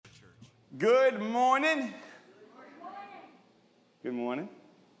Good morning. Good morning.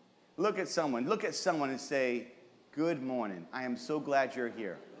 Look at someone and say, good morning. I am so glad you're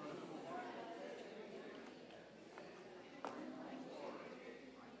here.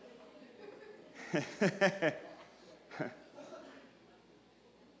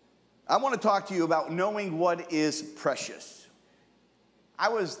 I want to talk to you about knowing what is precious. I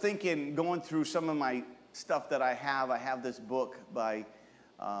was thinking, going through some of my stuff that I have this book by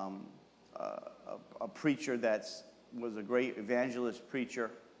a preacher that was a great evangelist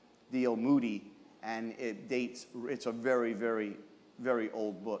preacher, D.L. Moody, and it's a very, very, very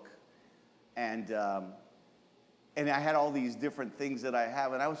old book. And I had all these different things that I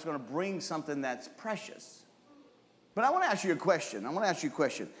have, and I was going to bring something that's precious. But I want to ask you a question.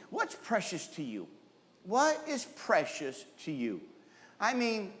 What's precious to you? What is precious to you? I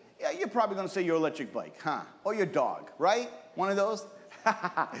mean, yeah, you're probably going to say your electric bike, huh? Or your dog, right? One of those?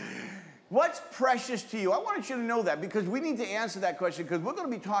 What's precious to you? I want you to know that because we need to answer that question because we're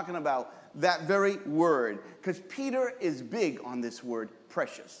going to be talking about that very word because Peter is big on this word,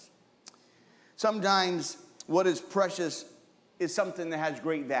 precious. Sometimes what is precious is something that has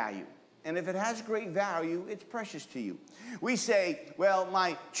great value. And if it has great value, it's precious to you. We say, well,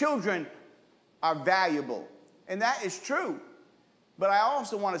 my children are valuable. And that is true. But I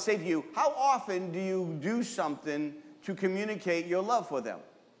also want to say to you, how often do you do something to communicate your love for them?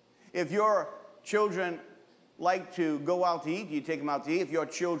 If your children like to go out to eat, do you take them out to eat? If your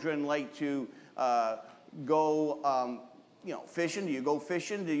children like to go fishing, do you go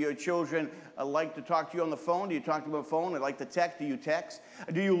fishing? Do your children like to talk to you on the phone? Do you talk to them on the phone? They like to text? Do you text?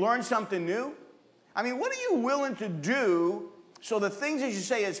 Do you learn something new? I mean, what are you willing to do so the things that you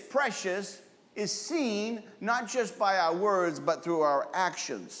say is precious is seen not just by our words, but through our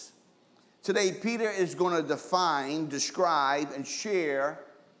actions? Today, Peter is going to define, describe, and share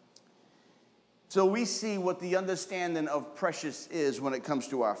so we see what the understanding of precious is when it comes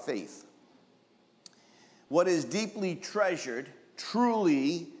to our faith. What is deeply treasured,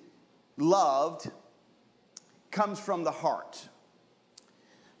 truly loved, comes from the heart.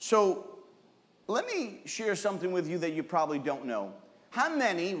 So let me share something with you that you probably don't know. How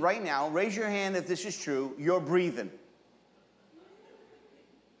many right now, raise your hand if this is true, you're breathing?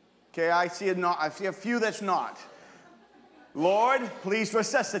 Okay, I see a few that's not. Lord, please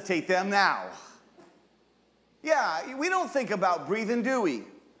resuscitate them now. Yeah, we don't think about breathing, do we?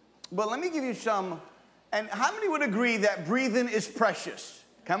 But let me give you some. And how many would agree that breathing is precious?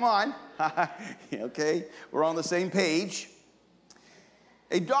 Come on. Okay, we're on the same page.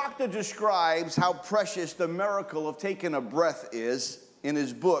 A doctor describes how precious the miracle of taking a breath is in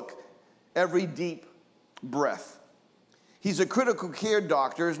his book, Every Deep Breath. He's a critical care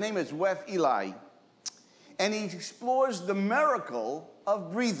doctor. His name is Wef Eli. And he explores the miracle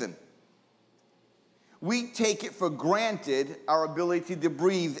of breathing. We take it for granted, our ability to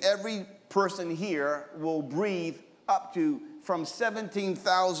breathe. Every person here will breathe up to from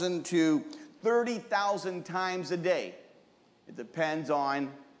 17,000 to 30,000 times a day. It depends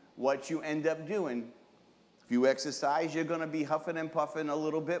on what you end up doing. If you exercise, you're going to be huffing and puffing a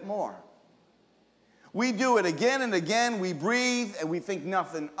little bit more. We do it again and again. We breathe and we think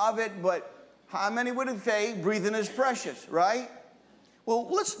nothing of it, but how many would say breathing is precious, right? Well,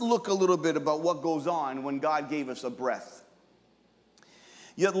 let's look a little bit about what goes on when God gave us a breath.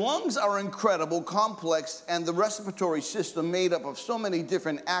 Yet lungs are incredible, complex, and the respiratory system made up of so many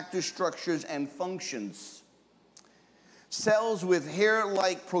different active structures and functions. Cells with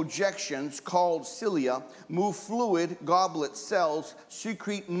hair-like projections called cilia move fluid. Goblet cells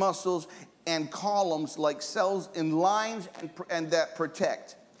secrete muscles and columns like cells in lines and that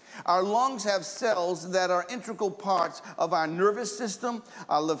protect. Our lungs have cells that are integral parts of our nervous system,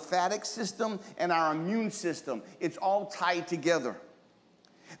 our lymphatic system, and our immune system. It's all tied together.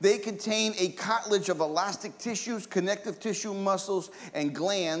 They contain a cartilage of elastic tissues, connective tissue, muscles, and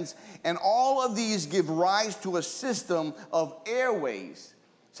glands, and all of these give rise to a system of airways.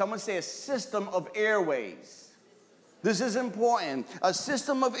 Someone say a system of airways. This is important. A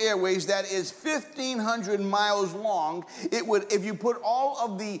system of airways that is 1,500 miles long. It would, if you put all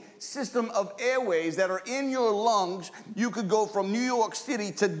of the system of airways that are in your lungs, you could go from New York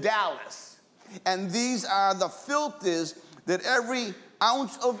City to Dallas. And these are the filters that every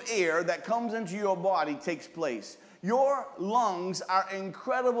ounce of air that comes into your body takes place. Your lungs are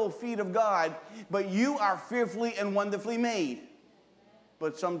incredible feet of God, but you are fearfully and wonderfully made.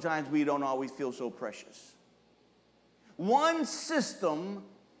 But sometimes we don't always feel so precious. One system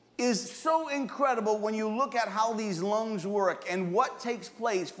is so incredible when you look at how these lungs work and what takes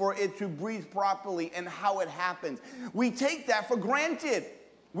place for it to breathe properly and how it happens. We take that for granted.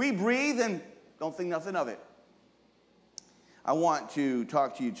 We breathe and don't think nothing of it. I want to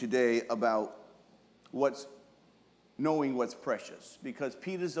talk to you today about knowing what's precious, because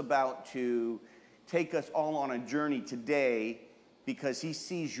Peter's about to take us all on a journey today, because he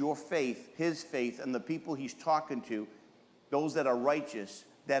sees your faith, his faith, and the people he's talking to, those that are righteous,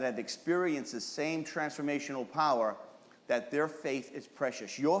 that have experienced the same transformational power, that their faith is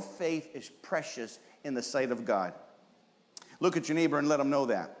precious. Your faith is precious in the sight of God. Look at your neighbor and let them know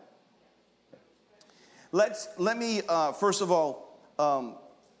that. Let me first of all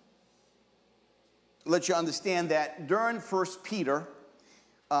let you understand that during 1 Peter,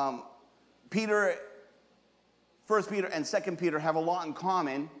 1 Peter and 2 Peter have a lot in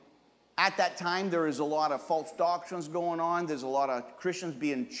common. At that time, there is a lot of false doctrines going on. There's a lot of Christians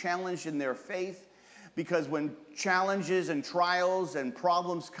being challenged in their faith, because when challenges and trials and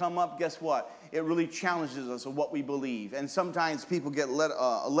problems come up, guess what? It really challenges us of what we believe. And sometimes people get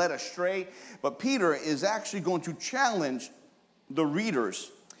led astray. But Peter is actually going to challenge the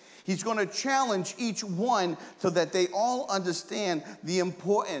readers. He's going to challenge each one so that they all understand the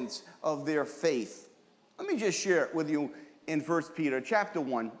importance of their faith. Let me just share it with you in 1 Peter chapter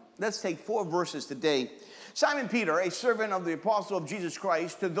 1. Let's take 4 verses today. Simon Peter, a servant of the apostle of Jesus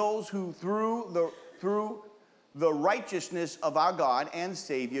Christ, to those who through the righteousness of our God and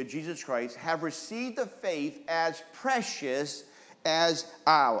Savior, Jesus Christ, have received the faith as precious as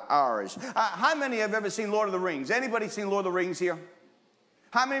ours. How many have ever seen Lord of the Rings? Anybody seen Lord of the Rings here?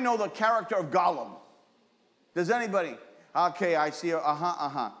 How many know the character of Gollum? Does anybody? Okay, I see.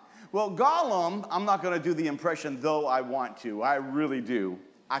 Well, Gollum, I'm not going to do the impression, though I want to. I really do.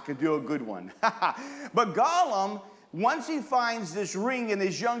 I could do a good one. But Gollum, once he finds this ring in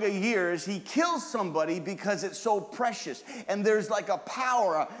his younger years, he kills somebody because it's so precious. And there's like a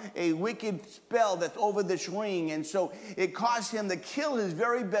power, a wicked spell that's over this ring. And so it caused him to kill his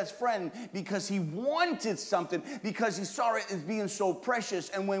very best friend because he wanted something, because he saw it as being so precious.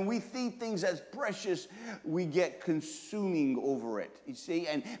 And when we see things as precious, we get consuming over it, you see.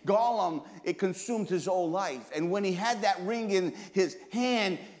 And Gollum, it consumed his whole life. And when he had that ring in his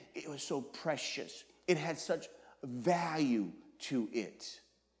hand, it was so precious. It had such value to it.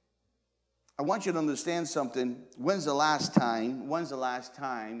 I want you to understand something. When's the last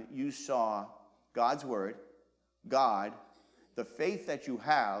time you saw God's word, God, the faith that you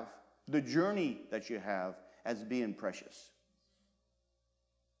have, the journey that you have, as being precious?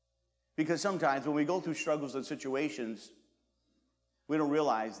 Because sometimes when we go through struggles and situations, we don't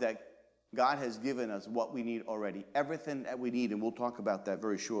realize that God has given us what we need already, everything that we need, and we'll talk about that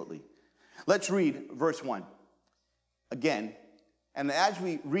very shortly. Let's read verse 1. Again, and as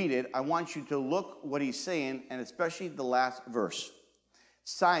we read it, I want you to look what he's saying, and especially the last verse.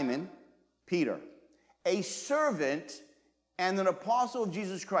 Simon, Peter, a servant and an apostle of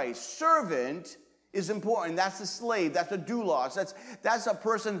Jesus Christ. Servant is important. That's a slave. That's a doulos. That's a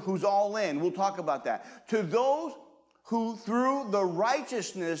person who's all in. We'll talk about that. To those who through the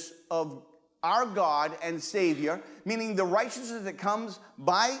righteousness of our God and Savior, meaning the righteousness that comes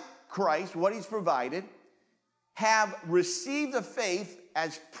by Christ, what he's provided, have received a faith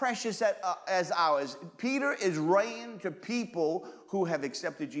as precious as ours. Peter is writing to people who have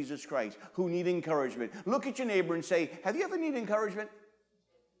accepted Jesus Christ, who need encouragement. Look at your neighbor and say, have you ever needed encouragement?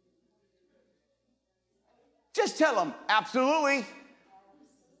 Just tell them, absolutely.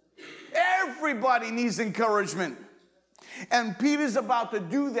 Everybody needs encouragement. And Peter's about to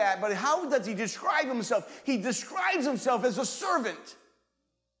do that, but how does he describe himself? He describes himself as a servant.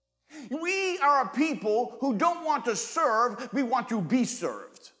 We are a people who don't want to serve, we want to be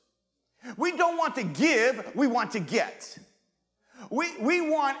served. We don't want to give, we want to get. We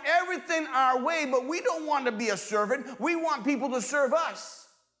want everything our way, but we don't want to be a servant. We want people to serve us.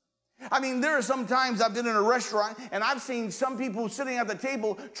 I mean, there are some times I've been in a restaurant and I've seen some people sitting at the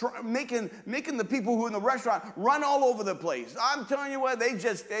table making the people who are in the restaurant run all over the place. I'm telling you what,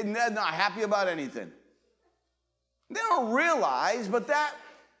 they're not happy about anything. They don't realize, but that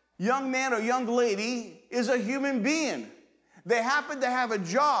young man or young lady is a human being. They happen to have a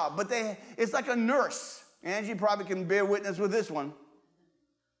job, but it's like a nurse. Angie probably can bear witness with this one.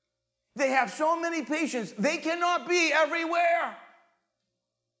 They have so many patients, they cannot be everywhere.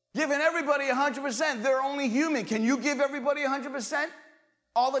 Giving everybody 100%. They're only human. Can you give everybody 100%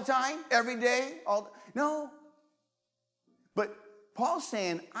 all the time, every day? No. But Paul's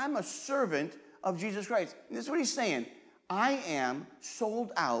saying, I'm a servant of Jesus Christ. And this is what he's saying. I am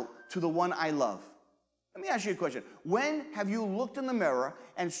sold out to the one I love. Let me ask you a question. When have you looked in the mirror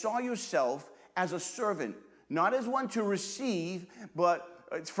and saw yourself as a servant? Not as one to receive, but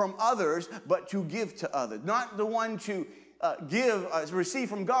from others, but to give to others. Not the one to receive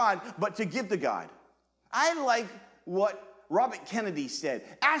from God, but to give to God. I like what Robert Kennedy said.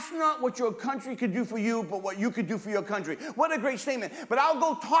 Ask not what your country could do for you, but what you could do for your country. What a great statement. But I'll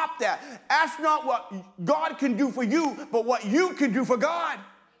go top that. Ask not what God can do for you, but what you can do for God.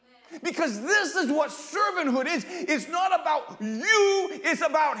 Because this is what servanthood is. It's not about you, it's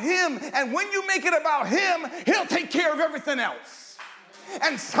about Him. And when you make it about Him, He'll take care of everything else.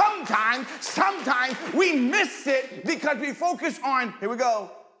 And sometimes we miss it because we focus on, here we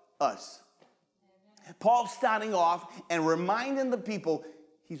go, us. Paul's starting off and reminding the people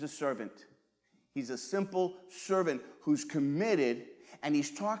he's a servant. He's a simple servant who's committed, and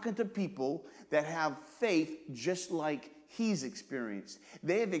he's talking to people that have faith just like he's experienced.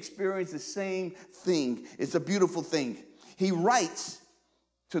 They have experienced the same thing. It's a beautiful thing. He writes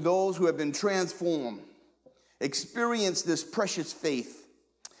to those who have been transformed, experience this precious faith.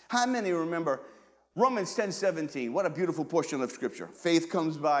 How many remember Romans 10:17? What a beautiful portion of Scripture. Faith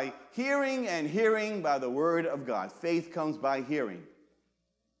comes by hearing, and hearing by the word of God. Faith comes by hearing.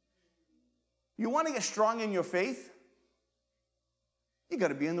 You want to get strong in your faith? You got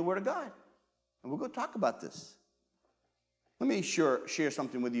to be in the Word of God. And we're going to talk about this. Let me share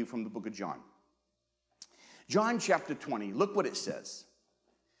something with you from the book of John. John chapter 20. Look what it says.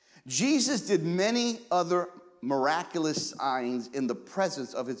 Jesus did many other miraculous signs in the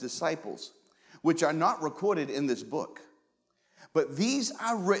presence of his disciples, which are not recorded in this book. But these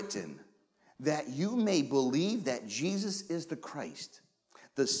are written that you may believe that Jesus is the Christ,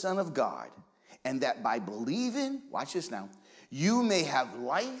 the Son of God, and that by believing, watch this now, you may have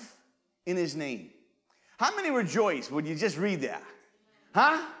life in his name. How many rejoice when you just read that?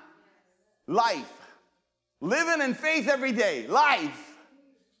 Huh? Life. Living in faith every day. Life.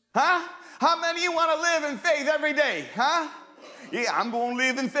 Huh? How many of you want to live in faith every day? Huh? Yeah, I'm going to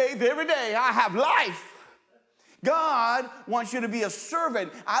live in faith every day. I have life. God wants you to be a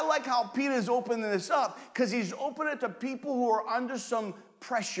servant. I like how Peter's opening this up because he's opening it to people who are under some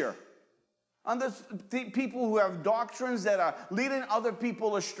pressure, under people who have doctrines that are leading other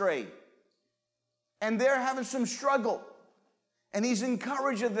people astray. And they're having some struggle. And he's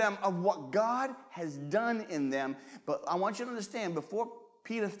encouraging them of what God has done in them. But I want you to understand, before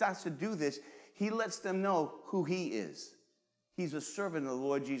Peter starts to do this, he lets them know who he is. He's a servant of the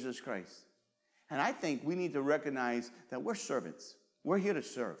Lord Jesus Christ. And I think we need to recognize that we're servants. We're here to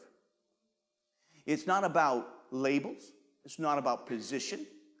serve. It's not about labels. It's not about position.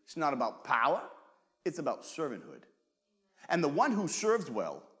 It's not about power. It's about servanthood. And the one who serves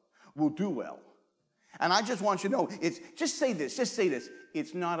well will do well. And I just want you to know, just say this.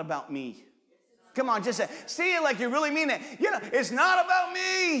 It's not about me. Come on, just say it like you really mean it. You know, it's not about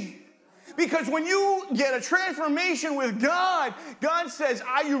me. Because when you get a transformation with God, God says,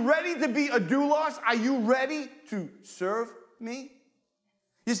 are you ready to be a doulos? Are you ready to serve me?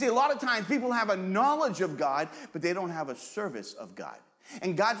 You see, a lot of times people have a knowledge of God, but they don't have a service of God.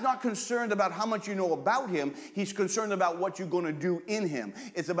 And God's not concerned about how much you know about him. He's concerned about what you're going to do in him.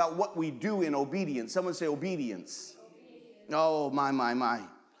 It's about what we do in obedience. Someone say obedience. Oh, my.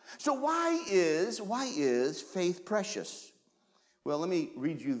 So why is faith precious? Well, let me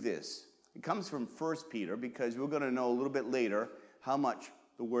read you this. It comes from 1 Peter because we're going to know a little bit later how much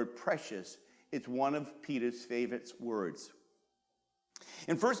the word precious, it's one of Peter's favorite words.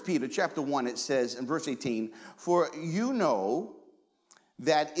 In 1 Peter chapter 1, it says in verse 18, for you know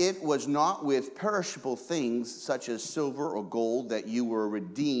that it was not with perishable things such as silver or gold that you were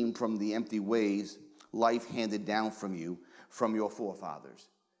redeemed from the empty ways life handed down from you, from your forefathers.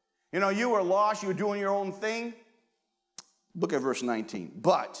 You know, you were lost, you were doing your own thing. Look at verse 19.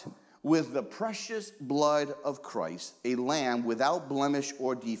 But with the precious blood of Christ, a lamb without blemish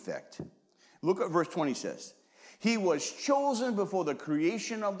or defect. Look at verse 20 says, he was chosen before the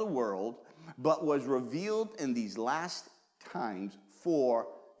creation of the world, but was revealed in these last times for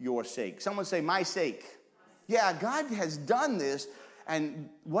your sake. Someone say, my sake. Yeah, God has done this, and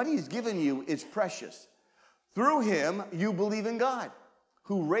what he's given you is precious. Through him, you believe in God,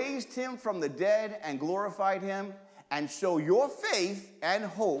 who raised him from the dead and glorified him, and so your faith and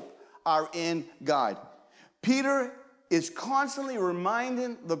hope are in God. Peter is constantly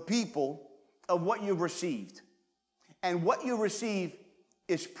reminding the people of what you've received. And what you receive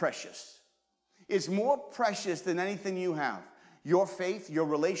is precious. It's more precious than anything you have. Your faith, your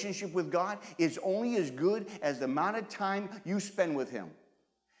relationship with God is only as good as the amount of time you spend with him.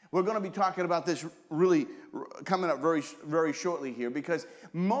 We're going to be talking about this really coming up very, very shortly here because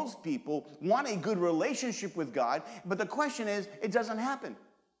most people want a good relationship with God, but the question is, it doesn't happen.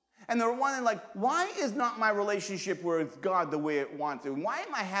 And they're wondering, like, why is not my relationship with God the way it wants to? Why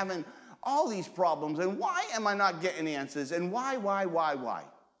am I having all these problems, and why am I not getting answers, and why?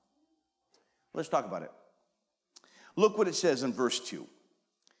 Let's talk about it. Look what it says in verse 2.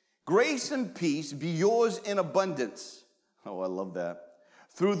 Grace and peace be yours in abundance. Oh, I love that.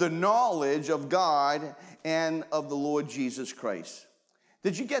 Through the knowledge of God and of the Lord Jesus Christ.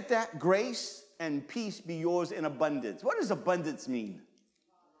 Did you get that? Grace and peace be yours in abundance. What does abundance mean?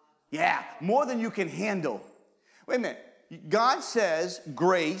 Yeah, more than you can handle. Wait a minute. God says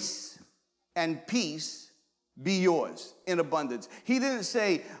grace and peace be yours in abundance. He didn't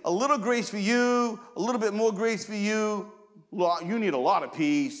say a little grace for you, a little bit more grace for you. You need a lot of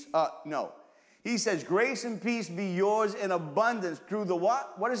peace. No. He says grace and peace be yours in abundance through the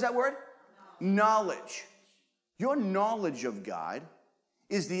what? What is that word? Knowledge. Your knowledge of God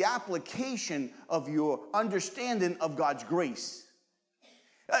is the application of your understanding of God's grace.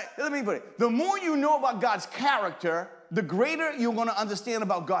 Let me put it. The more you know about God's character, the greater you're going to understand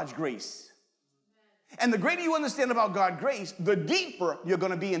about God's grace. And the greater you understand about God's grace, the deeper you're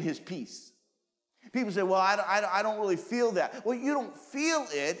going to be in his peace. People say, well, I don't really feel that. Well, you don't feel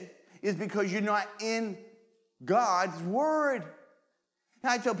it is because you're not in God's word.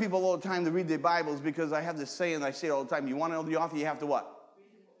 And I tell people all the time to read their Bibles because I have this saying, I say it all the time, you want to know the author, you have to what?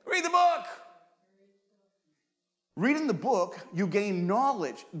 Read the book. Reading the book, you gain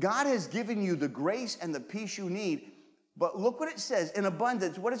knowledge. God has given you the grace and the peace you need. But look what it says, in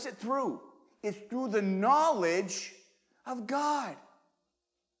abundance. What is it through? It's through the knowledge of God.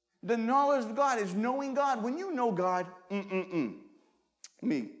 The knowledge of God is knowing God. When you know God, Let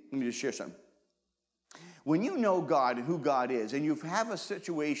me just share something. When you know God and who God is, and you have a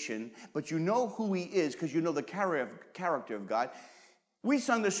situation, but you know who he is because you know the character of God, we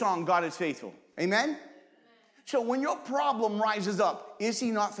sung the song, God is faithful. Amen? So when your problem rises up, is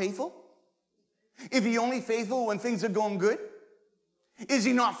he not faithful? Is he only faithful when things are going good? Is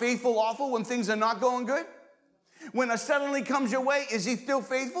he not faithful awful when things are not going good? When a suddenly comes your way, is he still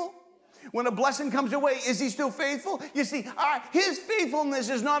faithful? When a blessing comes your way, is he still faithful? You see, his faithfulness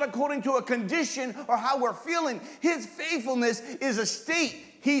is not according to a condition or how we're feeling. His faithfulness is a state.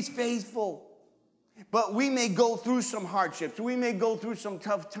 He's faithful. But we may go through some hardships. We may go through some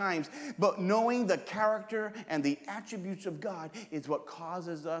tough times. But knowing the character and the attributes of God is what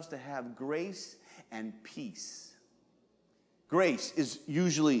causes us to have grace and peace. Grace is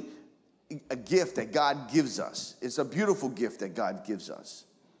usually a gift that God gives us. It's a beautiful gift that God gives us.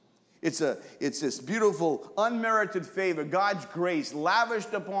 It's this beautiful, unmerited favor, God's grace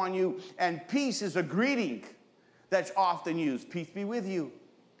lavished upon you, and peace is a greeting that's often used. Peace be with you.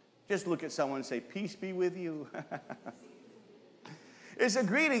 Just look at someone and say, peace be with you. It's a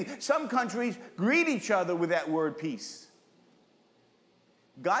greeting. Some countries greet each other with that word peace.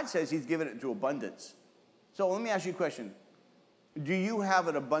 God says he's given it to abundance. So let me ask you a question. Do you have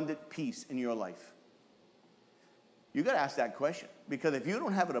an abundant peace in your life? You got to ask that question. Because if you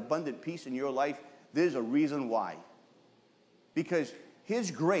don't have an abundant peace in your life, there's a reason why. Because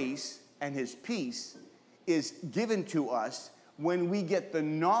his grace and his peace is given to us when we get the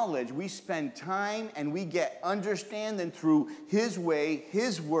knowledge. We spend time and we get understanding through his way,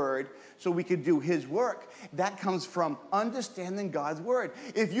 his word, so we can do his work. That comes from understanding God's word.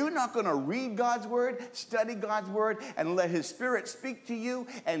 If you're not going to read God's word, study God's word, and let his spirit speak to you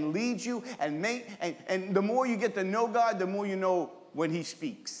and lead you and and the more you get to know God, the more you know when he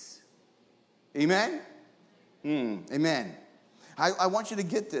speaks. Amen? Amen. I want you to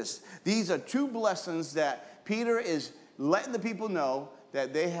get this. These are two blessings that Peter is letting the people know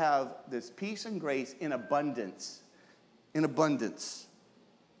that they have this peace and grace in abundance. In abundance.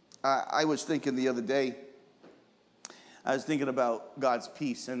 I was thinking the other day, I was thinking about God's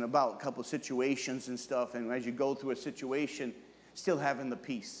peace and about a couple situations and stuff. And as you go through a situation, still having the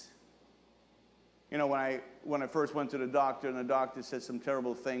peace. You know, when I first went to the doctor and the doctor said some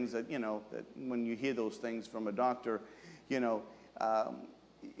terrible things that, you know, that when you hear those things from a doctor, you know,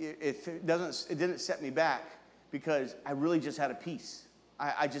 it didn't set me back because I really just had a peace.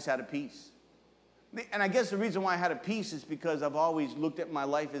 I just had a peace. And I guess the reason why I had a peace is because I've always looked at my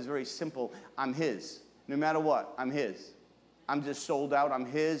life as very simple. I'm his. No matter what, I'm his. I'm just sold out. I'm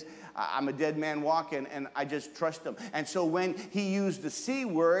his. I'm a dead man walking, and I just trust him. And so when he used the C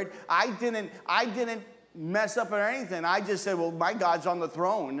word, I didn't mess up or anything. I just said, well, my God's on the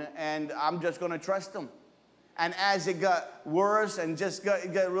throne, and I'm just going to trust him. And as it got worse and just got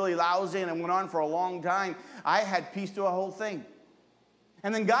really lousy and it went on for a long time, I had peace through the whole thing.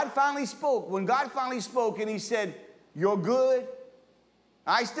 And then God finally spoke. When God finally spoke and he said, you're good,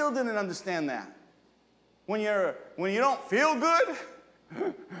 I still didn't understand that. When you don't feel good,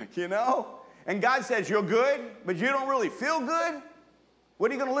 you know, and God says you're good, but you don't really feel good, What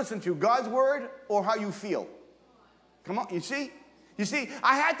are you going to listen to, God's word or how you feel? Come on, you see? You see,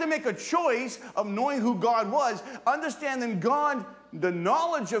 I had to make a choice of knowing who God was, understanding God, the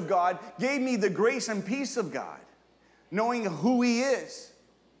knowledge of God gave me the grace and peace of God, knowing who He is.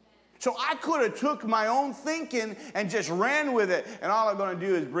 So I could have took my own thinking and just ran with it, and all I'm going to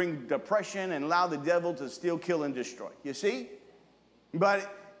do is bring depression and allow the devil to steal, kill, and destroy. You see?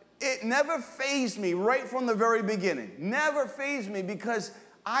 But it never fazed me right from the very beginning. Never fazed me because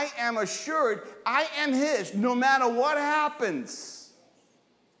I am assured I am His no matter what happens.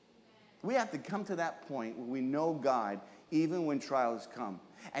 We have to come to that point where we know God even when trials come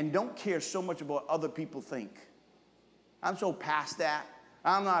and don't care so much about what other people think. I'm so past that.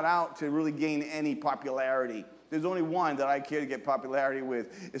 I'm not out to really gain any popularity. There's only one that I care to get popularity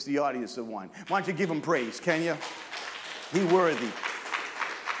with. It's the audience of one. Why don't you give Him praise, can you? He's worthy.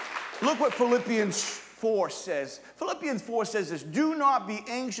 Look what Philippians 4 says. Philippians 4 says this, do not be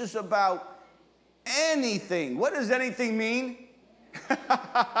anxious about anything. What does anything mean?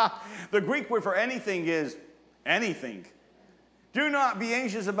 The Greek word for anything is anything. Do not be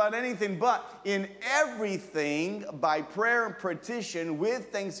anxious about anything, but in everything, by prayer and petition, with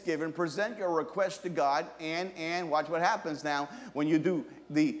thanksgiving, present your request to God, and watch what happens now. When you do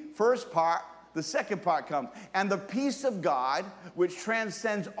the first part, the second part comes. And the peace of God, which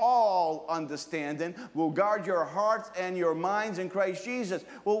transcends all understanding, will guard your hearts and your minds in Christ Jesus.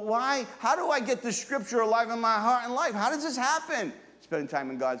 Well, why? How do I get this scripture alive in my heart and life? How does this happen? Spending time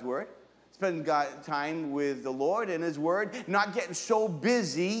in God's Word. Spending time with the Lord and His Word. Not getting so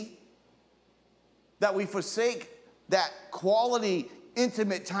busy that we forsake that quality,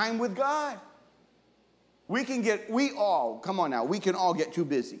 intimate time with God. We can all get too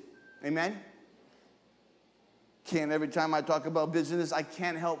busy. Amen? Every time I talk about business, I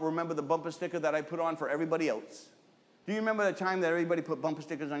can't help remember the bumper sticker that I put on for everybody else. Do you remember the time that everybody put bumper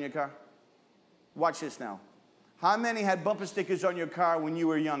stickers on your car? Watch this now. How many had bumper stickers on your car when you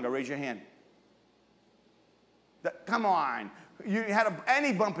were younger? Raise your hand. Come on. You had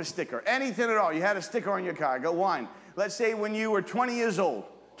any bumper sticker, anything at all. You had a sticker on your car. Go one. Let's say when you were 20 years old.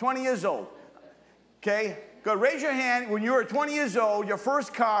 20 years old. Okay? Go, raise your hand. When you were 20 years old, your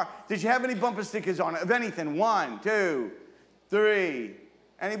first car, did you have any bumper stickers on it? Of anything? 1, 2, 3.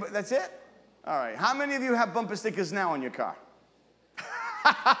 Anybody? That's it? All right. How many of you have bumper stickers now on your car?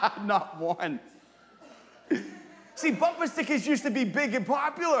 Not one. See, bumper stickers used to be big and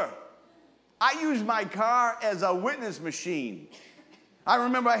popular. I used my car as a witness machine. I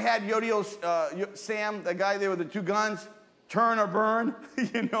remember I had Yo-Yo Sam, the guy there with the 2 guns, turn or burn.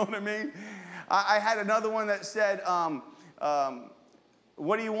 You know what I mean? I had another one that said,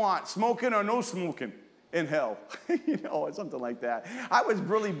 what do you want, smoking or no smoking in hell? You know, or something like that. I was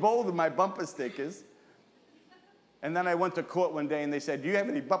really bold with my bumper stickers. And then I went to court one day and they said, do you have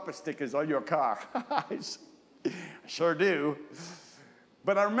any bumper stickers on your car? I sure do.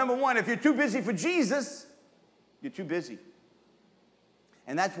 But I remember one, if you're too busy for Jesus, you're too busy.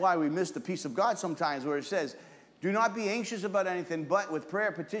 And that's why we miss the peace of God sometimes, where it says, do not be anxious about anything, but with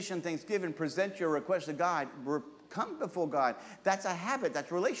prayer, petition, thanksgiving, present your request to God. Come before God. That's a habit.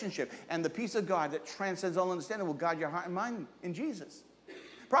 That's relationship. And the peace of God that transcends all understanding will guard your heart and mind in Jesus.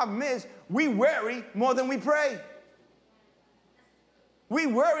 Problem is, we worry more than we pray. We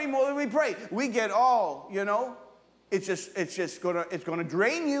worry more than we pray. We get all, you know, it's gonna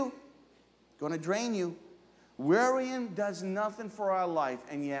drain you. It's gonna drain you. Worrying does nothing for our life,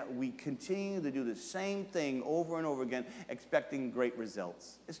 and yet we continue to do the same thing over and over again, expecting great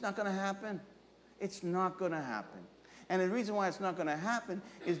results. It's not going to happen. It's not going to happen. And the reason why it's not going to happen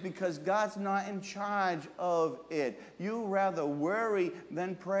is because God's not in charge of it. You rather worry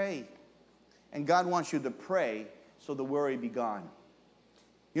than pray. And God wants you to pray so the worry be gone.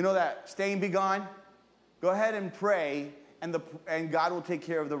 You know that staying be gone? Go ahead and pray. And God will take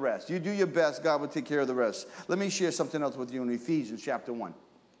care of the rest. You do your best, God will take care of the rest. Let me share something else with you in Ephesians chapter 1.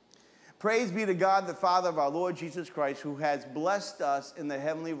 Praise be to God, the Father of our Lord Jesus Christ, who has blessed us in the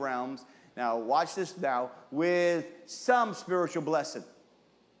heavenly realms. Now, watch this now, with some spiritual blessing.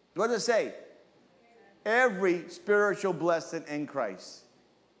 What does it say? Every spiritual blessing in Christ.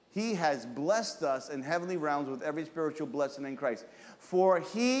 He has blessed us in heavenly realms with every spiritual blessing in Christ. For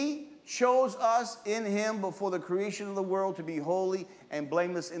He chose us in Him before the creation of the world to be holy and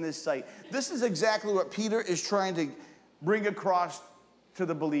blameless in His sight. This is exactly what Peter is trying to bring across to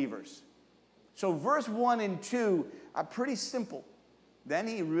the believers. So verse 1 and 2 are pretty simple. Then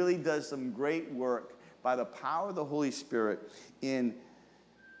he really does some great work by the power of the Holy Spirit in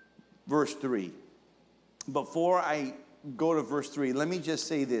verse 3. Before I go to verse 3, let me just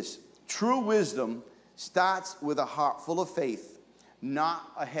say this. True wisdom starts with a heart full of faith,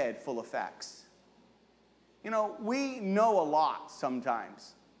 not a head full of facts. You know, we know a lot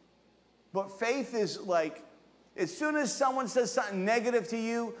sometimes. But faith is like, as soon as someone says something negative to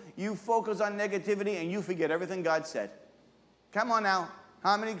you, you focus on negativity and you forget everything God said. Come on now.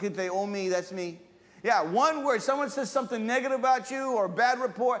 How many could say, oh me, that's me? Yeah, one word, someone says something negative about you or a bad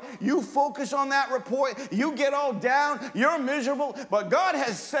report, you focus on that report, you get all down, you're miserable, but God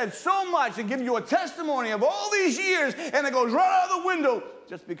has said so much and given you a testimony of all these years, and it goes right out of the window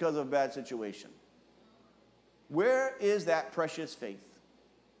just because of a bad situation. Where is that precious faith?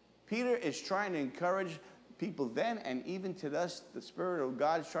 Peter is trying to encourage people then, and even to us, the Spirit of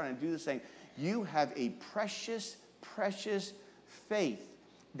God is trying to do the same. You have a precious, precious faith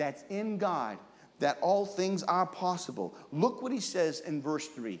that's in God, that all things are possible. Look what he says in verse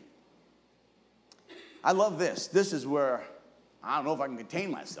 3. I love this. This is where I don't know if I can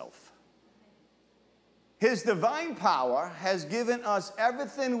contain myself. His divine power has given us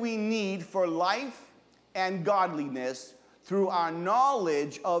everything we need for life and godliness through our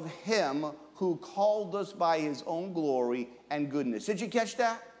knowledge of him who called us by his own glory and goodness. Did you catch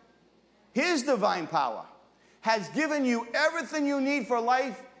that? His divine power has given you everything you need for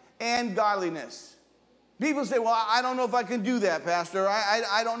life and godliness. People say, well, I don't know if I can do that, Pastor.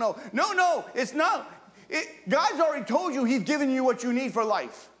 I don't know. No, it's not. God's already told you he's given you what you need for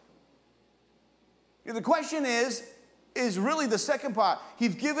life. The question is really the second part.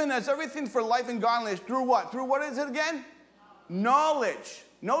 He's given us everything for life and godliness through what? Through what is it again? Knowledge.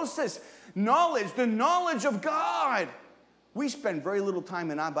 Notice this. Knowledge. The knowledge of God. We spend very little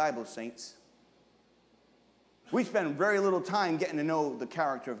time in our Bible, saints. We spend very little time getting to know the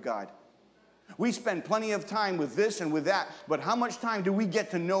character of God. We spend plenty of time with this and with that, but how much time do we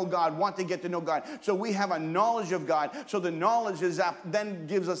get to know God, want to get to know God? So we have a knowledge of God, so the knowledge is then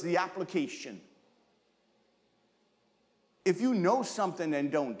gives us the application. If you know something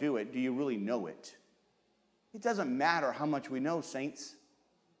and don't do it, do you really know it? It doesn't matter how much we know, saints.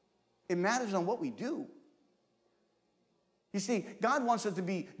 It matters on what we do. You see, God wants us to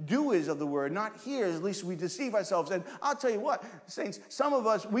be doers of the word, not hearers, at least we deceive ourselves. And I'll tell you what, saints, some of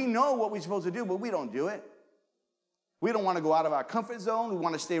us, we know what we're supposed to do, but we don't do it. We don't want to go out of our comfort zone. We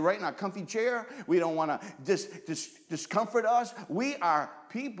want to stay right in our comfy chair. We don't want to discomfort us. We are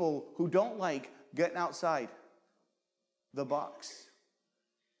people who don't like getting outside the box.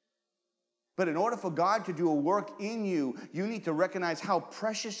 But in order for God to do a work in you, you need to recognize how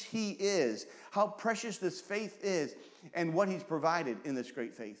precious he is, how precious this faith is, and what he's provided in this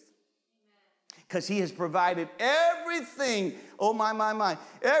great faith. Because he has provided everything, oh my,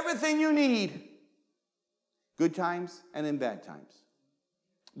 everything you need, good times and in bad times.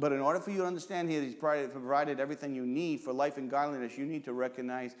 But in order for you to understand here, he's provided everything you need for life and godliness, you need to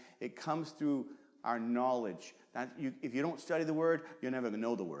recognize it comes through our knowledge. If you don't study the word, you're never going to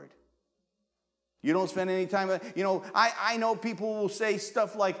know the word. You don't spend any time, I know people will say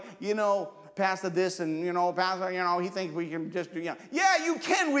stuff like, Pastor this and, Pastor, he thinks we can just do, Yeah, you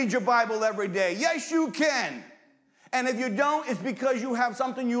can read your Bible every day. Yes, you can. And if you don't, it's because you have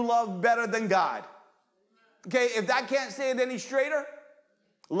something you love better than God. Okay, if that can't say it any straighter,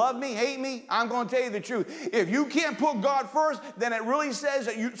 love me, hate me, I'm going to tell you the truth. If you can't put God first, then it really says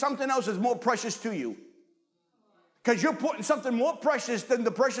that something else is more precious to you. Because you're putting something more precious than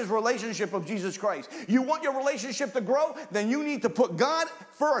the precious relationship of Jesus Christ. You want your relationship to grow? Then you need to put God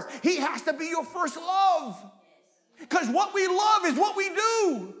first. He has to be your first love. Because what we love is what we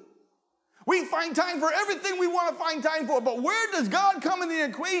do. We find time for everything we want to find time for. But where does God come in the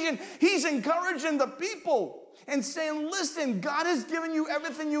equation? He's encouraging the people and saying, listen, God has given you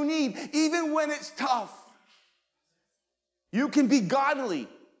everything you need, even when it's tough. You can be godly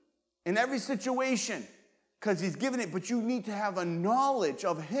in every situation. Because he's given it, but you need to have a knowledge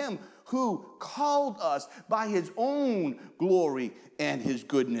of him who called us by his own glory and his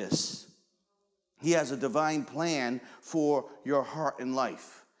goodness. He has a divine plan for your heart and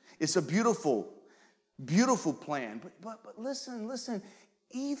life. It's a beautiful, beautiful plan. But listen,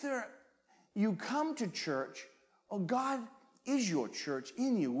 either you come to church or God is your church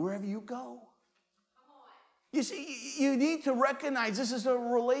in you wherever you go. You see, you need to recognize this is a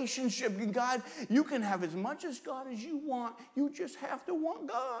relationship. God, you can have as much as God as you want. You just have to want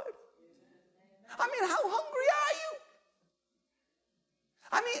God. I mean, how hungry are you?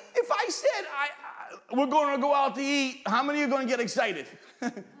 I mean, if I said, we're going to go out to eat, how many are going to get excited?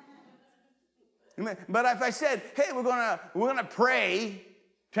 But if I said, hey, we're going to pray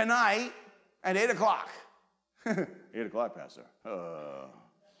tonight at 8 o'clock. 8 o'clock, Pastor.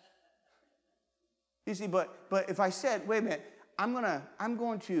 You see, but if I said, wait a minute, I'm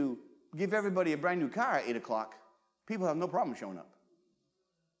going to give everybody a brand new car at 8 o'clock, people have no problem showing up.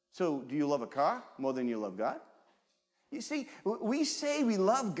 So do you love a car more than you love God? You see, we say we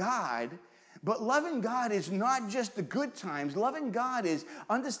love God, but loving God is not just the good times. Loving God is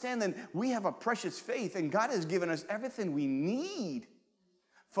understanding we have a precious faith, and God has given us everything we need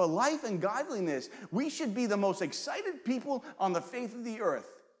for life and godliness. We should be the most excited people on the face of the earth.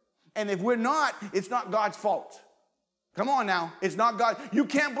 And if we're not, it's not God's fault. Come on now. It's not God. You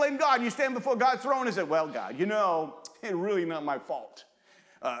can't blame God. You stand before God's throne and say, well, God, you know, it's really not my fault.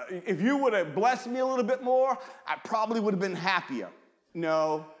 If you would have blessed me a little bit more, I probably would have been happier.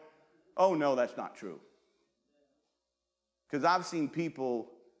 No. Oh, no, that's not true. Because I've seen people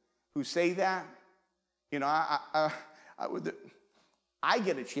who say that. You know, I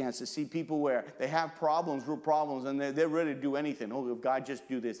get a chance to see people where they have problems, real problems, and they're ready to do anything. Oh, if God just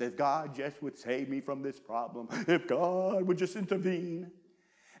do this. If God just would save me from this problem. If God would just intervene.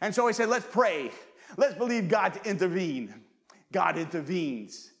 And so I said, let's pray. Let's believe God to intervene. God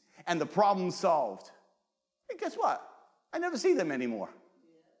intervenes. And the problem's solved. And guess what? I never see them anymore.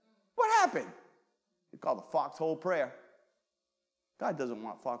 What happened? It's called the foxhole prayer. God doesn't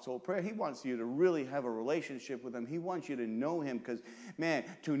want foxhole prayer. He wants you to really have a relationship with him. He wants you to know him because, man,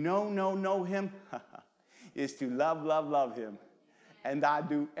 to know him is to love him. And I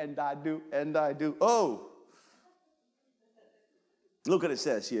do. Oh! Look what it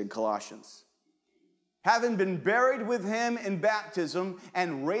says here in Colossians. Having been buried with him in baptism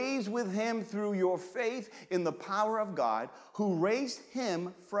and raised with him through your faith in the power of God, who raised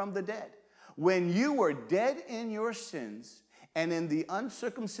him from the dead. When you were dead in your sins and in the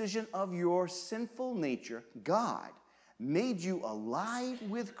uncircumcision of your sinful nature, God made you alive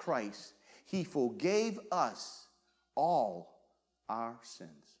with Christ. He forgave us all our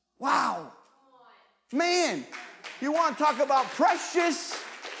sins. Wow! Man, you want to talk about precious?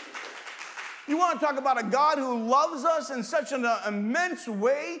 You want to talk about a God who loves us in such an immense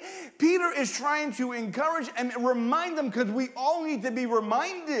way? Peter is trying to encourage and remind them, because we all need to be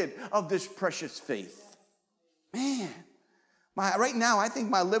reminded of this precious faith. Man, right now I think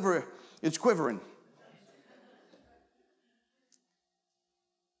my liver is quivering.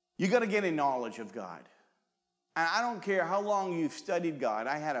 You got to get a knowledge of God. And I don't care how long you've studied God.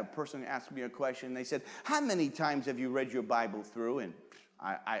 I had a person ask me a question. They said, how many times have you read your Bible through? And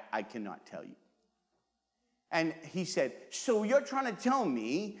I cannot tell you. And he said, so you're trying to tell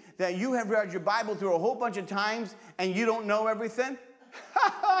me that you have read your Bible through a whole bunch of times and you don't know everything?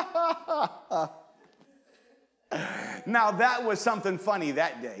 Now that was something funny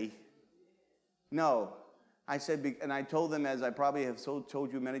that day. No. I said, and I told them, as I probably have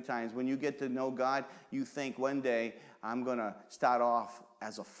told you many times, when you get to know God, you think one day I'm going to start off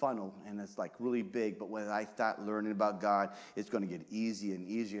as a funnel, and it's like really big, but when I start learning about God, it's going to get easier and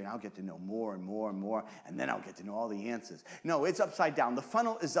easier, and I'll get to know more and more and more, and then I'll get to know all the answers. No, it's upside down. The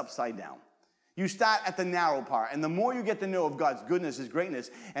funnel is upside down. You start at the narrow part, and the more you get to know of God's goodness, his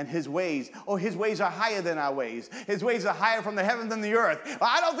greatness, and his ways are higher than our ways. His ways are higher from the heaven than the earth.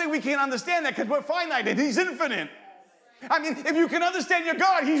 I don't think we can understand that because we're finite and he's infinite. I mean, if you can understand your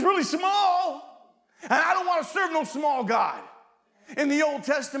God, he's really small. And I don't want to serve no small God. In the Old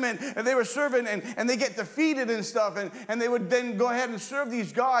Testament, they were serving and they get defeated and stuff, and they would then go ahead and serve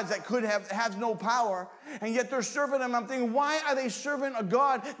these gods that could have no power, and yet they're serving them. I'm thinking, why are they serving a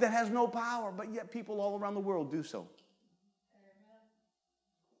God that has no power? But yet people all around the world do so.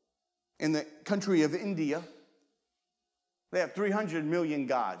 In the country of India, they have 300 million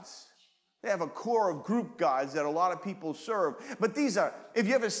gods. They have a core of group gods that a lot of people serve. But these are, if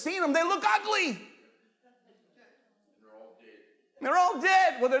you ever seen them, they look ugly. They're all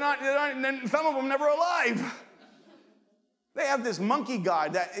dead. Well, they're not, and then some of them never alive. They have this monkey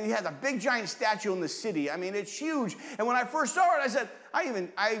god that he has a big giant statue in the city. I mean, it's huge. And when I first saw it, I said,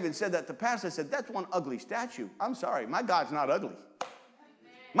 I even said that to Pastor. I said, that's one ugly statue. I'm sorry, my God's not ugly.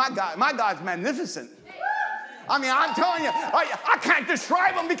 My God's magnificent. I mean, I'm telling you, I can't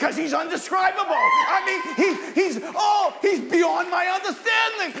describe him because he's undescribable. I mean, he's beyond my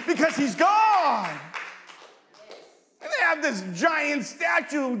understanding because he's God. And they have this giant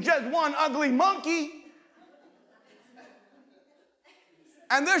statue, just one ugly monkey.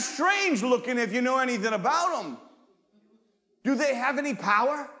 And they're strange looking if you know anything about them. Do they have any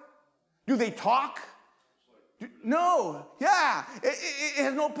power? Do they talk? No. Yeah. It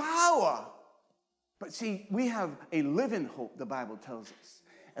has no power. But see, we have a living hope, the Bible tells us.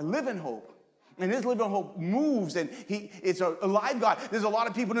 A living hope. And this living hope moves, and it's a alive God. There's a lot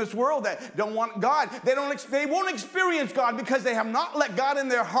of people in this world that don't want God. They won't experience God because they have not let God in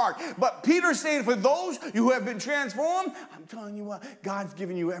their heart. But Peter's saying, for those who have been transformed, I'm telling you what, God's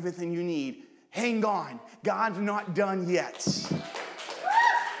given you everything you need. Hang on. God's not done yet.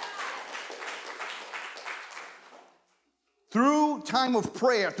 through time of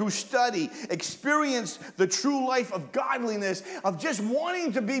prayer, through study, experience the true life of godliness, of just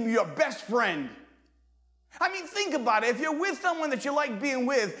wanting to be your best friend. I mean, think about it. If you're with someone that you like being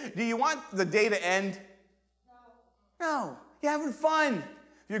with, do you want the day to end? No. You're having fun.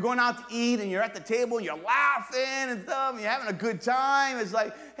 If you're going out to eat and you're at the table, you're laughing and stuff, and you're having a good time. It's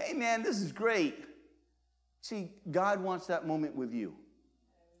like, hey, man, this is great. See, God wants that moment with you.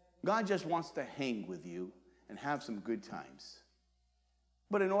 God just wants to hang with you and have some good times.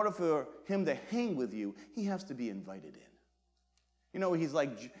 But in order for him to hang with you, he has to be invited in. You know, he's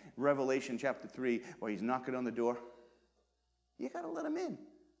like Revelation chapter 3, where he's knocking on the door. You got to let him in.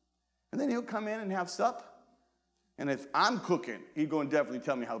 And then he'll come in and have sup. And if I'm cooking, he's going to definitely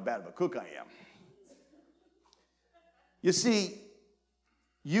tell me how bad of a cook I am. You see,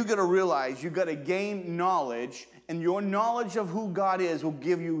 you got to realize you got to gain knowledge, and your knowledge of who God is will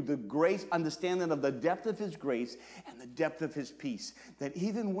give you the grace, understanding of the depth of his grace and the depth of his peace. That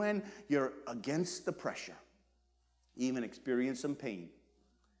even when you're against the pressure, even experience some pain,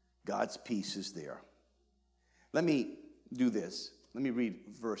 God's peace is there. Let me do this. Let me read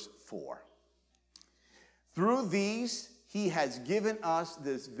verse 4. Through these, he has given us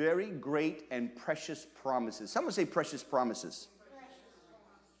this very great and precious promises. Someone say precious promises.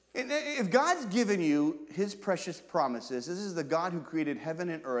 If God's given you his precious promises, this is the God who created heaven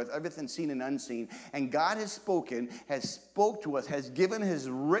and earth, everything seen and unseen, and God has spoken, has spoke to us, has given his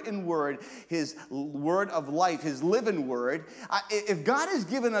written word, his word of life, his living word. If God has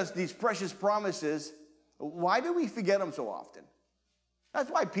given us these precious promises, why do we forget them so often?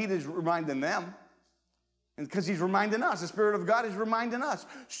 That's why Peter's reminding them. And because he's reminding us, the Spirit of God is reminding us,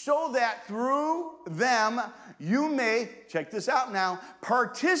 so that through them you may, check this out now,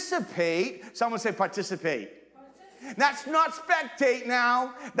 participate. Someone say participate. That's not spectate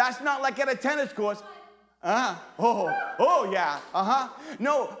now. That's not like at a tennis course. Oh yeah.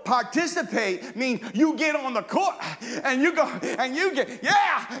 No, participate means you get on the court and you go and you get,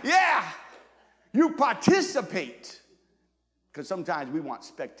 yeah. You participate. Because sometimes we want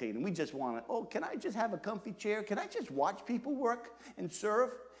spectating. We just want to, can I just have a comfy chair? Can I just watch people work and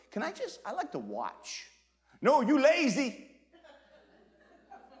serve? I like to watch. No, you lazy.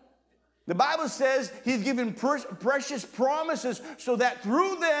 The Bible says he's given precious promises so that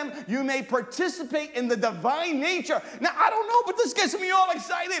through them you may participate in the divine nature. Now, I don't know, but this gets me all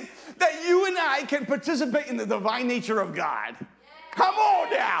excited that you and I can participate in the divine nature of God. Come on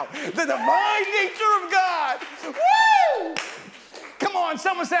now. The divine nature of God. Woo! Come on,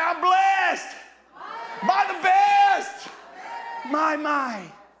 someone say, I'm blessed by the best. My.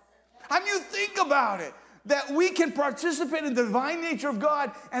 I mean, you think about it, that we can participate in the divine nature of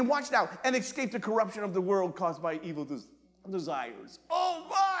God and watch now, and escape the corruption of the world caused by evil desires. Oh,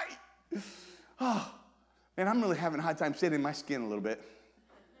 my. Oh, man, I'm really having a hard time sitting in my skin a little bit.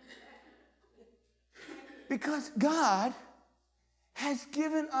 Because God has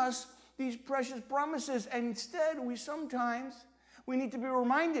given us these precious promises, and instead we need to be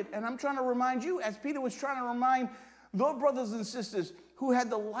reminded, and I'm trying to remind you, as Peter was trying to remind those brothers and sisters who had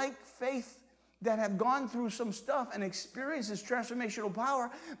the like faith that have gone through some stuff and experienced this transformational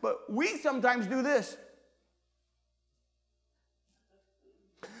power, but we sometimes do this.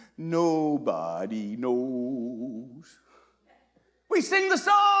 Nobody knows. We sing the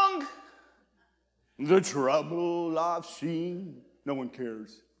song, the trouble I've seen. No one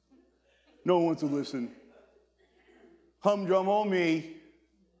cares. No one wants to listen. Humdrum on me.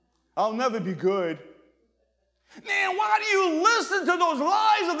 I'll never be good. Man, why do you listen to those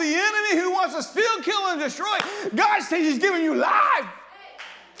lies of the enemy who wants to steal, kill, and destroy? God says he's giving you life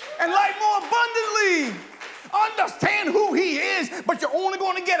and life more abundantly. Understand who he is, but you're only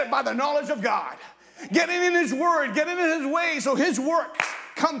going to get it by the knowledge of God. Getting in his word, getting in his way so his works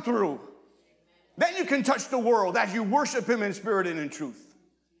come through. Then you can touch the world as you worship him in spirit and in truth.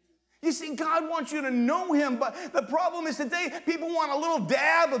 You see, God wants you to know him, but the problem is today people want a little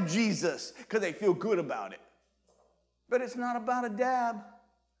dab of Jesus because they feel good about it. But it's not about a dab.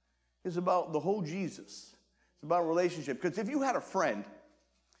 It's about the whole Jesus. It's about a relationship. Because if you had a friend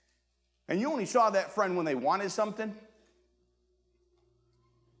and you only saw that friend when they wanted something,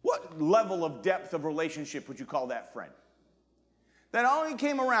 what level of depth of relationship would you call that friend? That only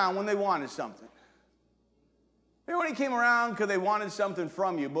came around when they wanted something. They only came around because they wanted something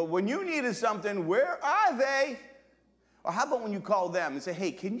from you. But when you needed something, where are they? Or how about when you call them and say,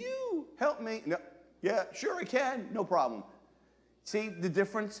 hey, can you help me? No. Yeah, sure I can. No problem. See the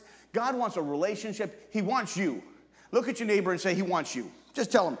difference? God wants a relationship. He wants you. Look at your neighbor and say, he wants you.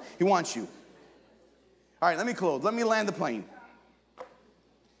 Just tell him, he wants you. All right, let me close. Let me land the plane.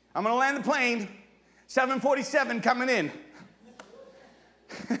 I'm going to land the plane. 747 coming in.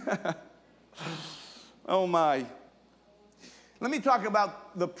 Oh my. Let me talk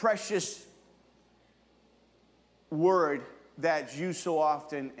about the precious word that's used so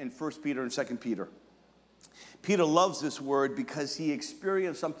often in 1 Peter and 2 Peter. Peter loves this word because he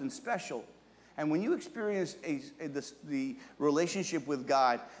experienced something special. And when you experience the relationship with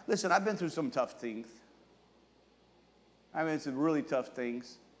God, listen, I've been through some tough things. I've been through really tough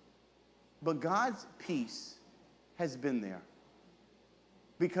things. But God's peace has been there.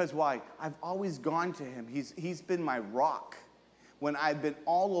 Because why? I've always gone to him. He's been my rock. When I've been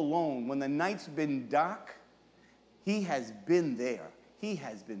all alone, when the night's been dark, he has been there. He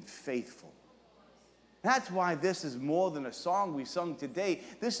has been faithful. That's why this is more than a song we sung today.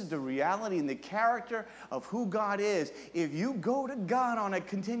 This is the reality and the character of who God is. If you go to God on a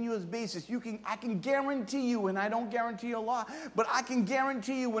continuous basis, I can guarantee you, and I don't guarantee a lot, but I can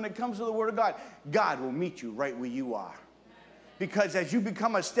guarantee you when it comes to the Word of God, God will meet you right where you are. Because as you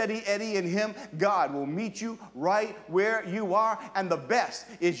become a steady Eddie in him, God will meet you right where you are, and the best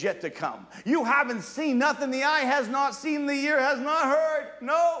is yet to come. You haven't seen nothing the eye has not seen, the ear has not heard.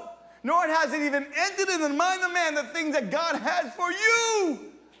 No. Nor has it even entered in the mind of man the things that God has for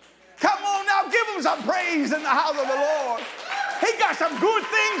you. Come on now, give him some praise in the house of the Lord. He got some good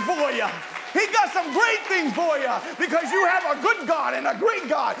things for you. He got some great things for you because you have a good God and a great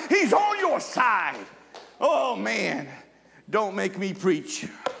God. He's on your side. Oh, man. Don't make me preach.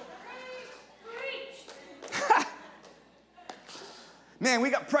 Man,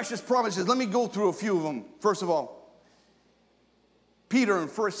 we got precious promises. Let me go through a few of them. First of all, Peter in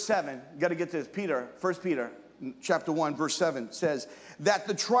verse 7, you got to get to this. 1 Peter chapter 1, verse 7 says that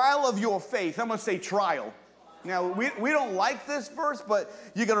the trial of your faith, I'm going to say trial. Now, we don't like this verse, but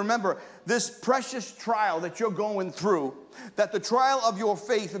you got to remember this precious trial that you're going through, that the trial of your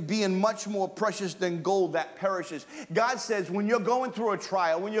faith being much more precious than gold that perishes. God says when you're going through a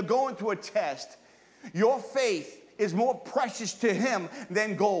trial, when you're going through a test, your faith is more precious to him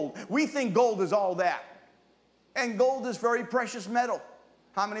than gold. We think gold is all that. And gold is very precious metal.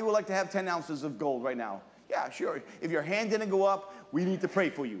 How many would like to have 10 ounces of gold right now? Yeah, sure. If your hand didn't go up, we need to pray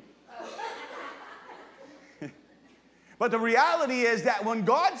for you. But the reality is that when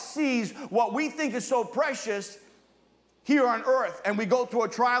God sees what we think is so precious here on earth, and we go through a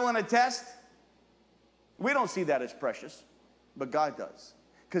trial and a test, we don't see that as precious, but God does.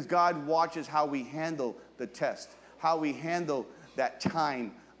 Because God watches how we handle the test, how we handle that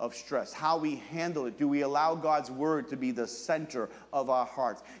time of stress, how we handle it. Do we allow God's word to be the center of our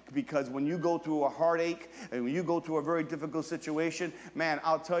hearts? Because when you go through a heartache and when you go through a very difficult situation, man,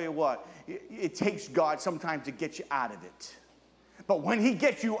 I'll tell you what, it takes God sometimes to get you out of it. But when he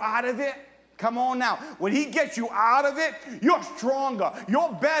gets you out of it, come on now, when he gets you out of it, you're stronger,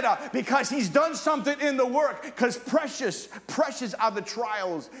 you're better, because he's done something in the work. Because precious are the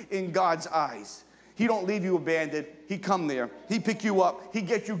trials in God's eyes. He don't leave you abandoned. He come there. He pick you up. He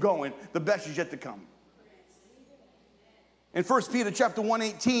gets you going. The best is yet to come. In 1 Peter chapter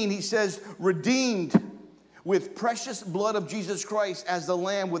 1:18, he says, redeemed with precious blood of Jesus Christ as the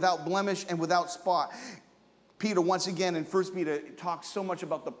Lamb without blemish and without spot. Peter, once again, in 1 Peter, talks so much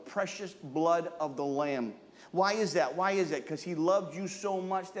about the precious blood of the Lamb. Why is that? Why is it? Because he loved you so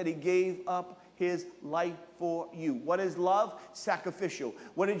much that he gave up his life for you. What is love? Sacrificial.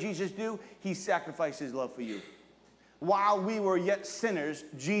 What did Jesus do? He sacrificed his love for you. While we were yet sinners,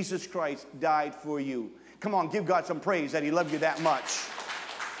 Jesus Christ died for you. Come on, give God some praise that he loved you that much.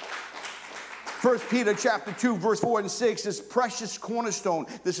 1 Peter chapter 2, verse 4 and 6 is precious cornerstone.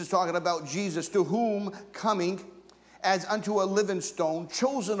 This is talking about Jesus, to whom coming as unto a living stone,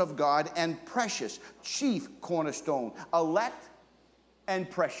 chosen of God and precious, chief cornerstone, elect and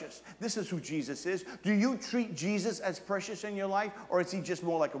precious. This is who Jesus is. Do you treat Jesus as precious in your life, or is he just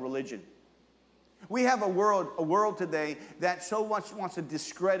more like a religion? We have a world today that so much wants to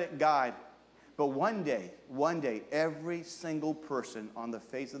discredit God. But one day, every single person on the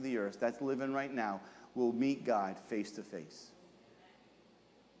face of the earth that's living right now will meet God face to face.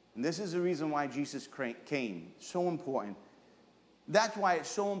 And this is the reason why Jesus came. So important. That's why it's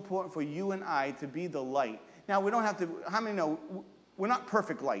so important for you and I to be the light. Now, we don't have to, how many know, we're not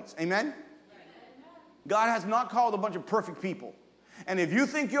perfect lights. Amen? God has not called a bunch of perfect people. And if you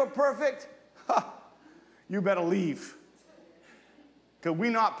think you're perfect, you better leave. Because we're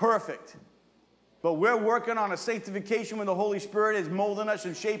not perfect. But we're working on a sanctification when the Holy Spirit is molding us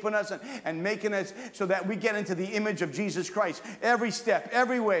and shaping us and making us so that we get into the image of Jesus Christ. Every step,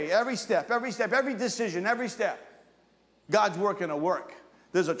 every way, every step, every decision, every step. God's working a work.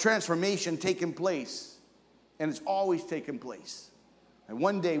 There's a transformation taking place. And it's always taking place. And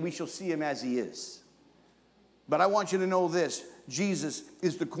one day we shall see him as he is. But I want you to know this. Jesus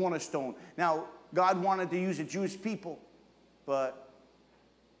is the cornerstone. Now, God wanted to use the Jewish people, but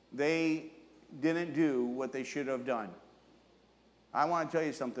they didn't do what they should have done. I want to tell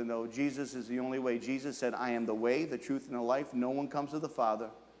you something, though. Jesus is the only way. Jesus said, I am the way, the truth, and the life. No one comes to the Father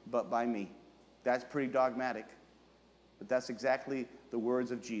but by me. That's pretty dogmatic, but that's exactly the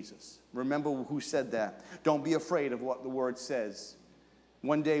words of Jesus. Remember who said that. Don't be afraid of what the word says.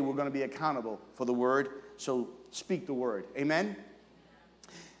 One day we're going to be accountable for the word, so speak the word. Amen?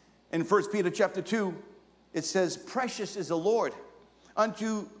 In 1 Peter chapter 2, it says, precious is the Lord.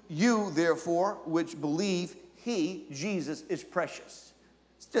 Unto you, therefore, which believe, he, Jesus, is precious.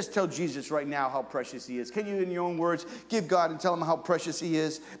 Just tell Jesus right now how precious he is. Can you, in your own words, give God and tell him how precious he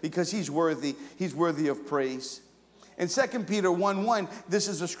is? Because he's worthy. He's worthy of praise. In 2 Peter 1:1, this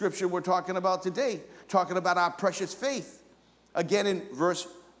is a scripture we're talking about today, talking about our precious faith. Again, in verse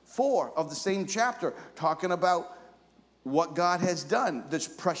 4 of the same chapter, talking about what God has done, this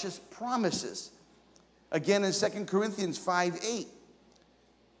precious promises. Again, in 2 Corinthians 5:8,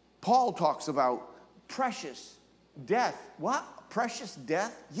 Paul talks about precious death. What? Precious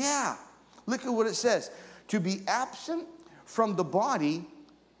death? Yeah. Look at what it says. To be absent from the body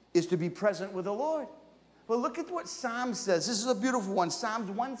is to be present with the Lord. But look at what Psalms says. This is a beautiful one.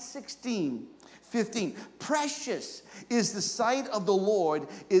 Psalms 116:15. Precious is the sight of the Lord,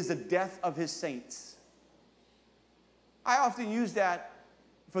 is the death of his saints. I often use that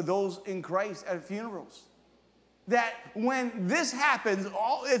for those in Christ at funerals. That when this happens,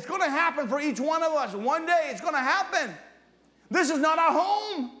 it's going to happen for each one of us. One day it's going to happen. This is not our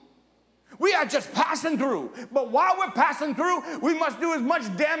home. We are just passing through. But while we're passing through, we must do as much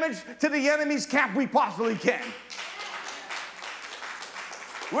damage to the enemy's camp we possibly can.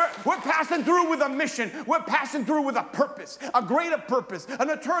 We're passing through with a mission. We're passing through with a purpose, a greater purpose, an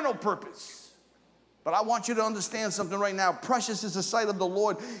eternal purpose. But I want you to understand something right now. Precious is the sight of the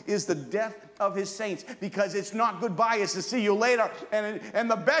Lord, is the death of his saints. Because it's not goodbye, it's to see you later.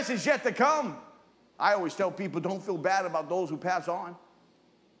 And the best is yet to come. I always tell people, don't feel bad about those who pass on.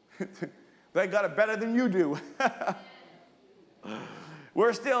 They got it better than you do.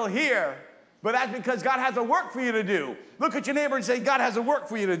 We're still here. But that's because God has a work for you to do. Look at your neighbor and say, God has a work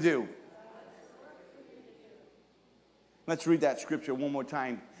for you to do. Let's read that scripture one more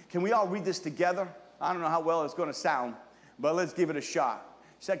time. Can we all read this together? I don't know how well it's going to sound, but let's give it a shot.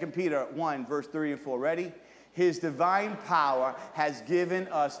 2 Peter 1, verse 3 and 4. Ready? His divine power has given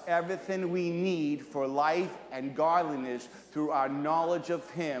us everything we need for life and godliness through our knowledge of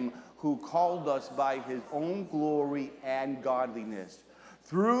him who called us by his own glory and godliness.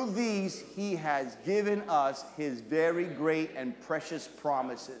 Through these he has given us his very great and precious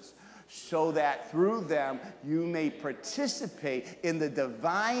promises, so that through them you may participate in the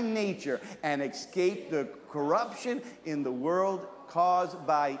divine nature and escape the corruption in the world caused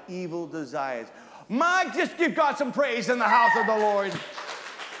by evil desires. Mike, just give God some praise in the house of the Lord.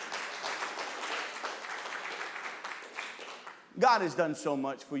 God has done so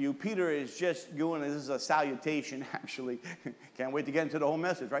much for you. Peter is just doing, this is a salutation, actually. Can't wait to get into the whole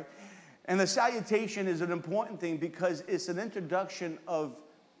message, right? And the salutation is an important thing because it's an introduction of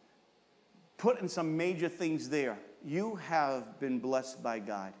putting some major things there. You have been blessed by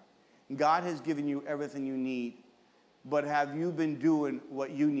God. God has given you everything you need. But have you been doing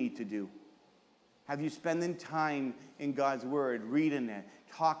what you need to do? Have you spending time in God's word, reading it,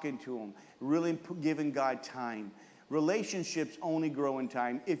 talking to him, really giving God time? Relationships only grow in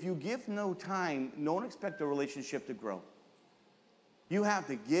time. If you give no time, don't expect a relationship to grow. You have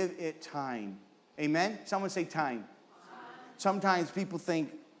to give it time. Amen? Someone say time. Sometimes people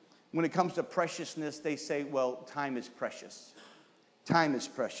think when it comes to preciousness, they say, well, time is precious. Time is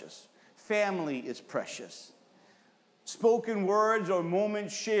precious. Family is precious. Spoken words or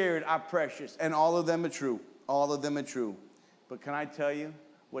moments shared are precious. And all of them are true. All of them are true. But can I tell you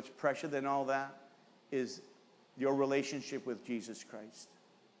what's precious than all that is your relationship with Jesus Christ.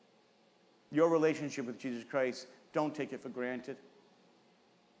 Your relationship with Jesus Christ, don't take it for granted.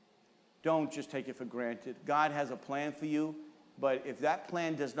 Don't just take it for granted. God has a plan for you, but if that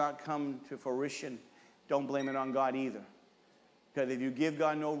plan does not come to fruition, don't blame it on God either. Because if you give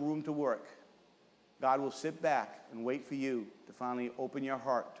God no room to work, God will sit back and wait for you to finally open your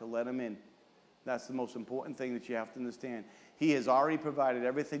heart to let him in. That's the most important thing that you have to understand. He has already provided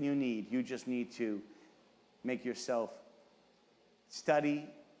everything you need. You just need to make yourself study,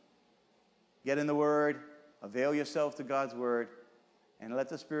 get in the Word, avail yourself to God's Word, and let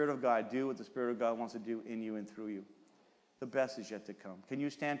the Spirit of God do what the Spirit of God wants to do in you and through you. The best is yet to come. Can you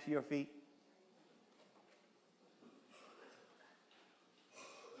stand to your feet?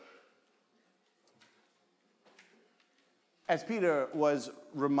 As Peter was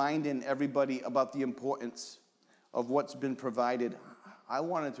reminding everybody about the importance of what's been provided, I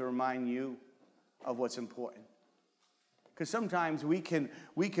wanted to remind you of what's important. Because sometimes we can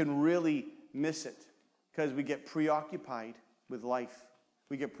really miss it because we get preoccupied with life.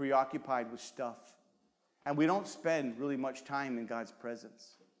 We get preoccupied with stuff. And we don't spend really much time in God's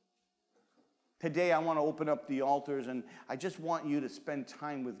presence. Today I want to open up the altars, and I just want you to spend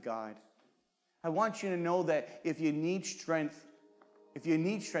time with God. I want you to know that if you need strength, you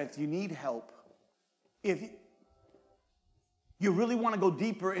need help. If you really want to go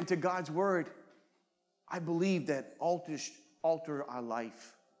deeper into God's word, I believe that altars alter our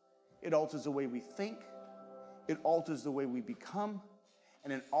life. It alters the way we think. It alters the way we become.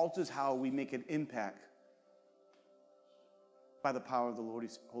 And it alters how we make an impact by the power of the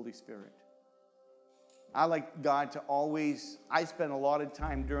Holy Spirit. I like God to always, I spend a lot of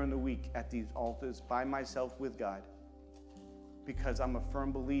time during the week at these altars by myself with God, because I'm a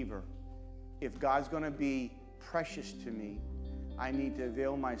firm believer. If God's going to be precious to me, I need to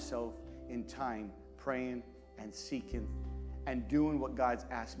avail myself in time praying and seeking and doing what God's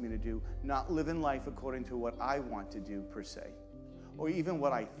asked me to do, not living life according to what I want to do per se, or even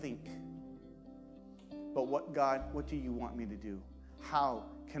what I think. But what do you want me to do? How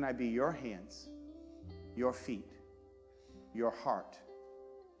can I be your hands, your feet, your heart,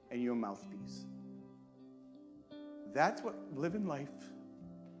 and your mouthpiece? That's what living life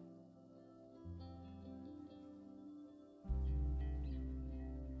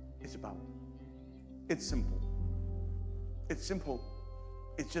is about. It's simple. It's simple.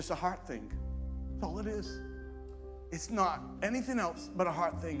 It's just a heart thing. That's all it is. It's not anything else but a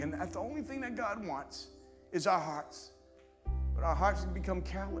heart thing. And that's the only thing that God wants is our hearts. But our hearts can become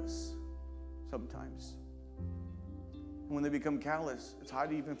callous sometimes. And when they become callous, it's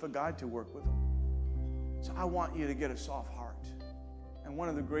hard even for God to work with them. So I want you to get a soft heart. And one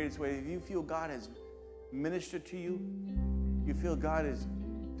of the greatest ways, if you feel God has ministered to you, you feel God is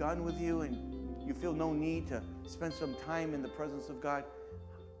done with you, and you feel no need to spend some time in the presence of God,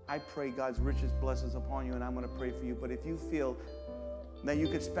 I pray God's richest blessings upon you, and I'm going to pray for you. But if you feel that you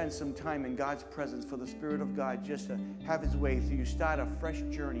could spend some time in God's presence for the Spirit of God just to have His way through you, start a fresh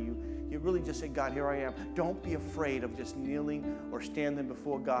journey, you really just say, God, here I am. Don't be afraid of just kneeling or standing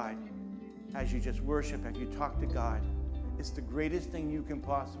before God as you just worship, as you talk to God. It's the greatest thing you can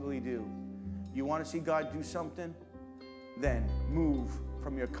possibly do. You want to see God do something? Then move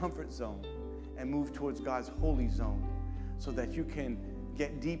from your comfort zone and move towards God's holy zone so that you can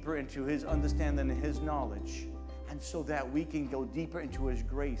get deeper into His understanding and His knowledge, and so that we can go deeper into His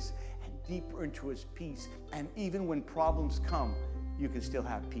grace and deeper into His peace. And even when problems come, you can still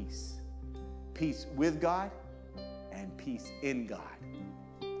have peace. Peace with God and peace in God.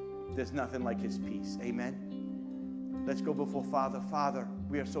 There's nothing like His peace. Amen. Let's go before Father. Father,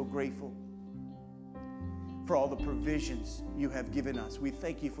 we are so grateful for all the provisions you have given us. We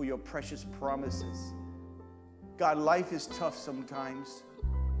thank you for your precious promises. God, life is tough sometimes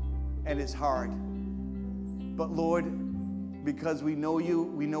and it's hard. But Lord, because we know you,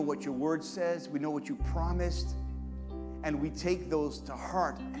 we know what your word says, we know what you promised, and we take those to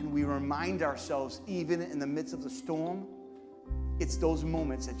heart and we remind ourselves, even in the midst of the storm, it's those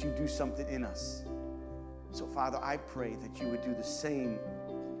moments that you do something in us. So Father, I pray that you would do the same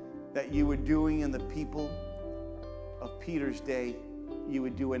that you were doing in the people of Peter's day, you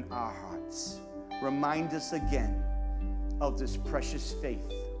would do in our hearts. Remind us again of this precious faith.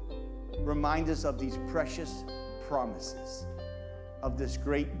 Remind us of these precious promises, of this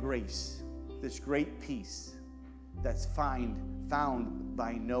great grace, this great peace that's found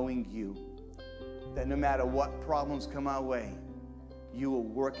by knowing you. That no matter what problems come our way, you will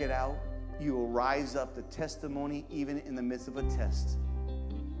work it out. You will rise up the testimony even in the midst of a test.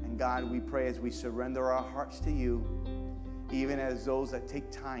 And God, we pray as we surrender our hearts to you, even as those that take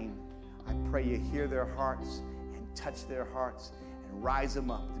time, I pray you hear their hearts and touch their hearts and rise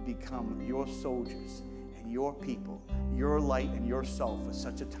them up to become your soldiers and your people, your light and your salt for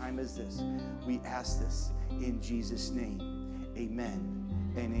such a time as this. We ask this in Jesus' name.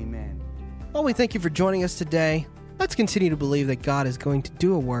 Amen and amen. Well, we thank you for joining us today. Let's continue to believe that God is going to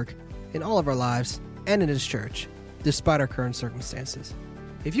do a work in all of our lives and in His church, despite our current circumstances.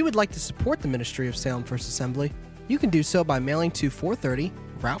 If you would like to support the ministry of Salem First Assembly, you can do so by mailing to 430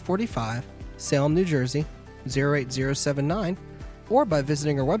 Route 45, Salem, New Jersey, 08079, or by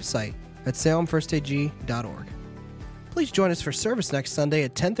visiting our website at salemfirstag.org. Please join us for service next Sunday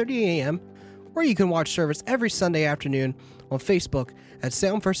at 10:30 a.m., or you can watch service every Sunday afternoon on Facebook at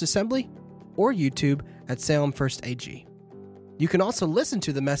Salem First Assembly or YouTube at Salem First AG. You can also listen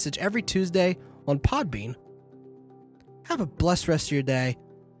to the message every Tuesday on Podbean. Have a blessed rest of your day.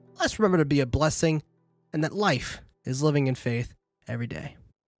 Let's remember to be a blessing and that life is living in faith every day.